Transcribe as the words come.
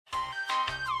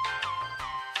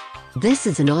This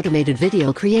is an automated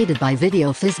video created by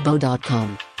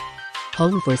videofizbo.com.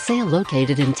 Home for sale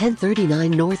located in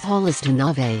 1039 North Holliston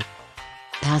Ave,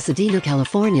 Pasadena,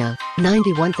 California,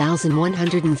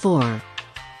 91104.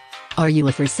 Are you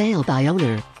a for sale by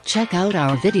owner? Check out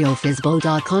our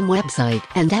videofizbo.com website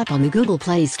and app on the Google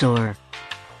Play Store.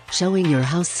 Showing your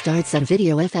house starts at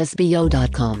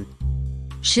videofizbo.com.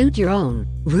 Shoot your own,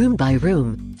 room by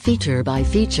room, feature by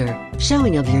feature,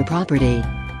 showing of your property.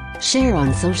 Share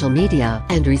on social media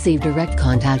and receive direct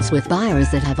contacts with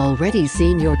buyers that have already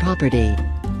seen your property.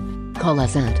 Call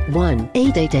us at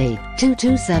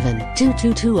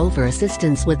 1-888-227-2220 for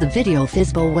assistance with the Video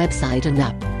Fizbo website and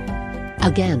app.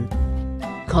 Again,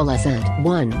 call us at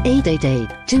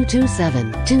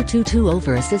 1-888-227-2220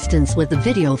 for assistance with the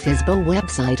Video Fizbo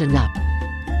website and app.